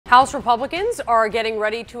House Republicans are getting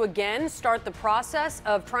ready to again start the process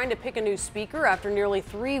of trying to pick a new speaker after nearly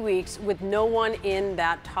 3 weeks with no one in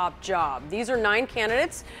that top job. These are 9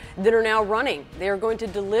 candidates that are now running. They are going to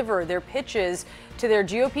deliver their pitches to their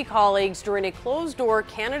GOP colleagues during a closed-door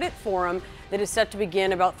candidate forum that is set to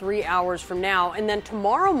begin about 3 hours from now. And then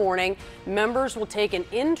tomorrow morning, members will take an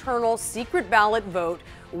internal secret ballot vote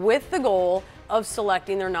with the goal of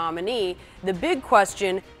selecting their nominee. The big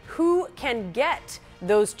question, who can get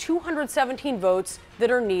those 217 votes that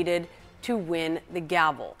are needed to win the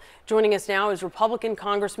gavel? Joining us now is Republican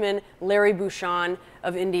Congressman Larry Bucshon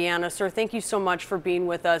of Indiana. Sir, thank you so much for being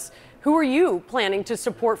with us. Who are you planning to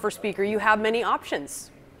support for Speaker? You have many options.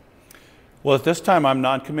 Well, at this time, I'm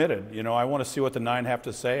non-committed. You know, I want to see what the 9 have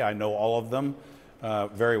to say. I know all of them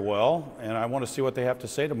very well, and I want to see what they have to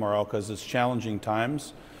say tomorrow because it's challenging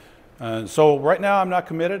times. So right now, I'm not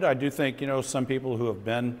committed. I do think, you know, some people who have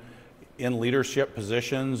been in leadership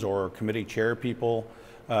positions or committee chair people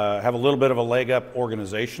have a little bit of a leg up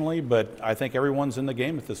organizationally, but I think everyone's in the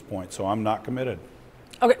game at this point, so I'm not committed.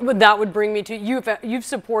 Okay, well, that would bring me to you've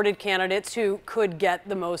supported candidates who could get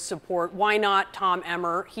the most support. Why not Tom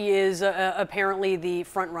Emmer? He is apparently the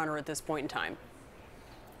front runner at this point in time.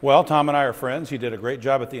 Well, Tom and I are friends. He did a great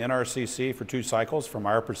job at the NRCC for 2 cycles from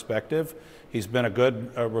our perspective. He's been a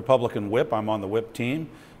good Republican whip. I'm on the whip team.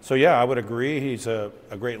 So yeah, I would agree he's a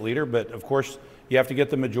great leader, but of course you have to get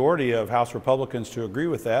the majority of House Republicans to agree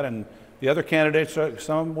with that, and the other candidates,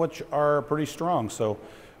 some of which are pretty strong. So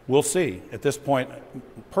we'll see. At this point,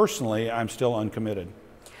 personally, I'm still uncommitted.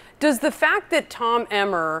 Does the fact that Tom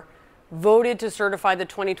Emmer voted to certify the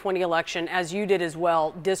 2020 election, as you did as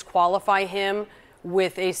well, disqualify him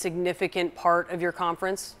with a significant part of your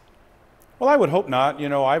conference? Well, I would hope not. You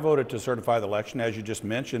know, I voted to certify the election, as you just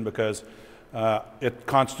mentioned, because it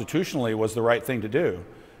constitutionally was the right thing to do.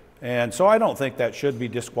 And so I don't think that should be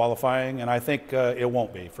disqualifying, and I think it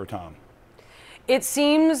won't be for Tom. It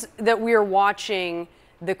seems that we are watching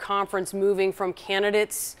the conference moving from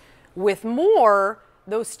candidates with more,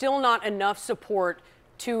 though still not enough support,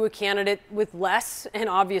 to a candidate with less, and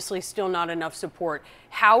obviously still not enough support.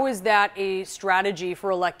 How is that a strategy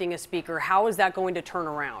for electing a speaker? How is that going to turn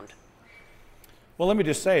around? Well, let me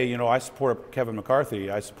just say, you know, I support Kevin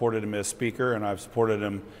McCarthy. I supported him as Speaker, and I've supported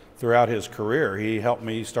him throughout his career. He helped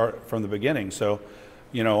me start from the beginning. So,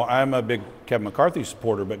 you know, I'm a big Kevin McCarthy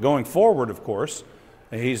supporter. But going forward, of course,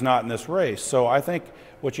 he's not in this race. So I think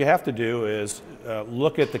what you have to do is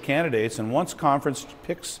look at the candidates, and once conference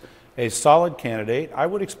picks a solid candidate, I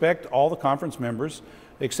would expect all the conference members,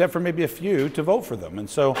 except for maybe a few, to vote for them. And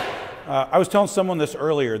so I was telling someone this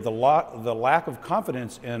earlier, the lack of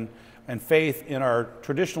confidence and faith in our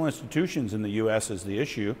traditional institutions in the U.S. is the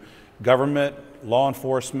issue. Government, law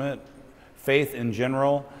enforcement, faith in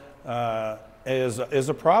general is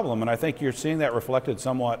a problem. And I think you're seeing that reflected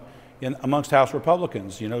somewhat amongst House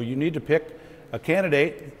Republicans. You know, you need to pick a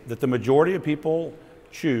candidate that the majority of people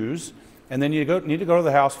choose, and then you need to go to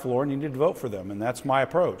the House floor and you need to vote for them. And that's my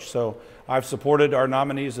approach. So I've supported our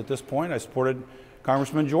nominees at this point. I supported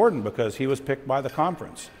Congressman Jordan because he was picked by the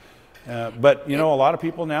conference. But, you know, a lot of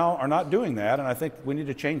people now are not doing that, and I think we need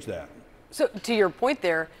to change that. So to your point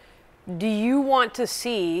there, do you want to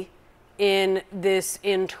see in this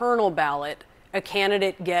internal ballot a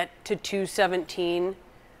candidate get to 217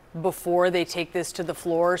 before they take this to the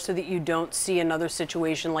floor so that you don't see another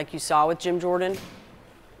situation like you saw with Jim Jordan?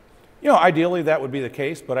 You know, ideally that would be the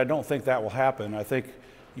case, but I don't think that will happen. I think,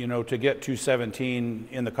 you know, to get 217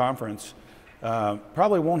 in the conference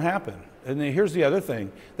probably won't happen. And then here's the other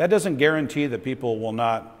thing. That doesn't guarantee that people will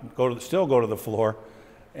not still go to the floor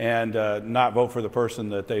and not vote for the person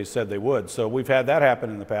that they said they would. So we've had that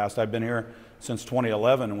happen in the past. I've been here since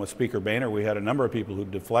 2011, and with Speaker Boehner, we had a number of people who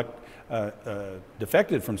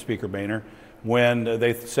defected from Speaker Boehner when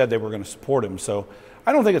they said they were going to support him. So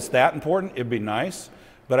I don't think it's that important. It'd be nice.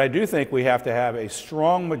 But I do think we have to have a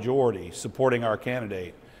strong majority supporting our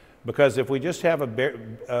candidate, because if we just have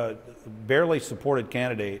a barely supported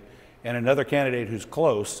candidate and another candidate who's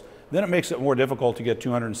close, then it makes it more difficult to get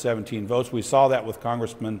 217 votes. We saw that with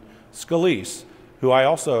Congressman Scalise, who I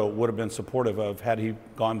also would have been supportive of had he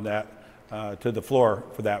gone to the floor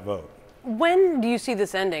for that vote. When do you see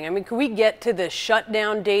this ending? I mean, can we get to the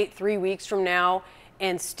shutdown date 3 weeks from now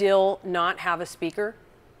and still not have a speaker?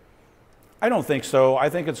 I don't think so. I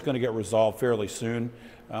think it's going to get resolved fairly soon.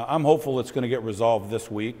 I'm hopeful it's going to get resolved this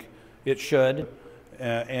week. It should.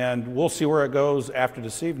 And we'll see where it goes after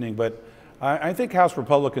this evening. But I think House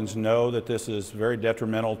Republicans know that this is very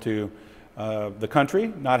detrimental to the country,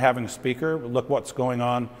 not having a speaker. Look what's going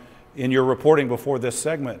on in your reporting before this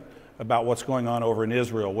segment about what's going on over in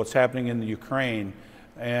Israel, what's happening in the Ukraine,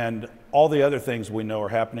 and all the other things we know are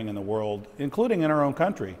happening in the world, including in our own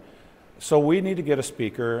country. So we need to get a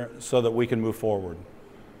speaker so that we can move forward.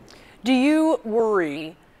 Do you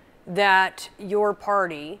worry that your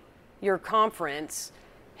party, your conference,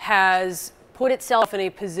 has put itself in a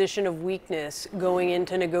position of weakness going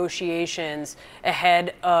into negotiations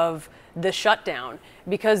ahead of the shutdown?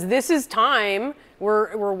 Because this is time,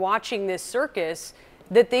 we're watching this circus,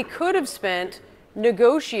 that they could have spent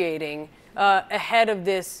negotiating ahead of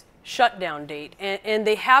this shutdown date, and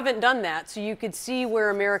they haven't done that. So you could see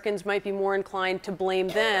where Americans might be more inclined to blame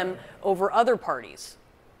them over other parties.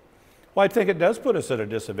 Well, I think it does put us at a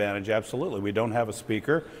disadvantage, absolutely. We don't have a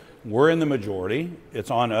speaker. We're in the majority.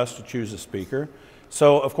 It's on us to choose a speaker.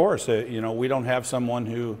 So, of course, you know, we don't have someone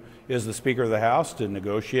who is the Speaker of the House to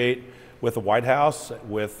negotiate with the White House,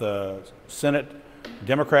 with Senate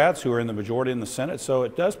Democrats who are in the majority in the Senate. So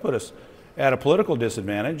it does put us at a political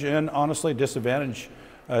disadvantage, and honestly, it's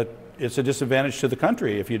a disadvantage to the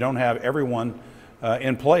country if you don't have everyone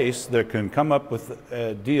in place that can come up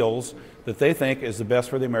with deals that they think is the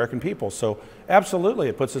best for the American people. So absolutely,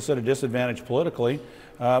 it puts us at a disadvantage politically,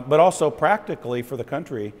 but also practically for the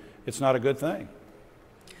country, it's not a good thing.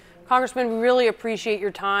 Congressman, we really appreciate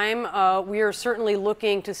your time. We are certainly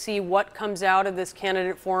looking to see what comes out of this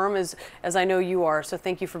candidate forum, as I know you are. So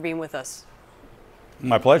thank you for being with us.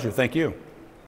 My pleasure. Thank you.